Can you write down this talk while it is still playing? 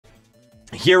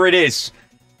Here it is.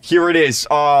 Here it is.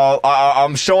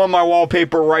 I'm showing my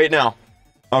wallpaper right now.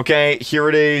 Okay, here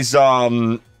it is.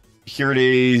 Here it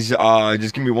is.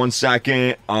 Just give me 1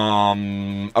 second.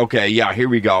 Okay, yeah, here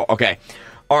we go. Okay.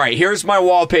 All right, here's my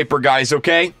wallpaper, guys,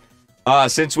 okay?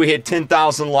 Since we hit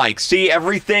 10,000 likes. See,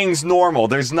 everything's normal.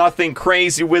 There's nothing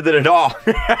crazy with it at all.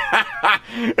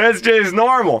 It's just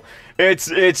normal.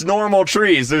 It's normal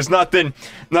trees. There's nothing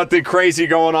crazy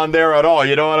going on there at all.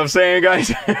 You know what I'm saying,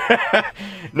 guys?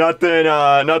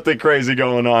 Nothing crazy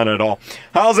going on at all.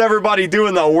 How's everybody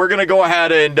doing, though? We're gonna go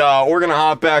ahead and we're gonna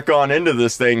hop back on into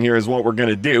this thing here. Is what we're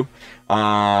gonna do.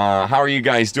 How are you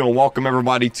guys doing? Welcome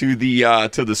everybody to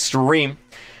the stream.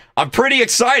 I'm pretty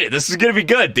excited. This is gonna be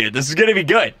good, dude. This is gonna be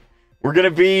good. We're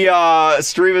gonna be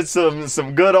streaming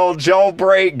some good old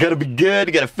jailbreak. Gonna be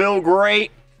good. Gonna feel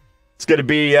great. It's gonna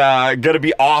be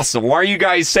awesome. Why are you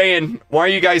guys saying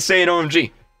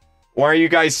OMG? Why are you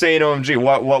guys saying OMG?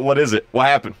 What is it? What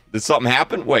happened? Did something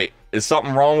happen? Wait, is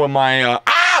something wrong with my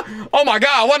oh my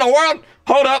god, what in the world?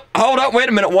 Hold up, wait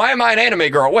a minute. Why am I an anime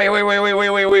girl? Wait.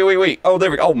 Oh,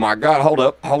 there we go. Oh my god, hold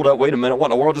up, wait a minute.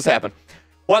 What in the world just happened?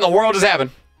 What in the world just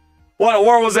happened? What in the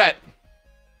world was that?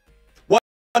 What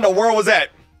in the world was that?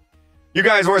 You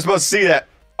guys weren't supposed to see that.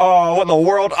 What in the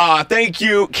world? Thank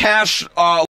you, Cash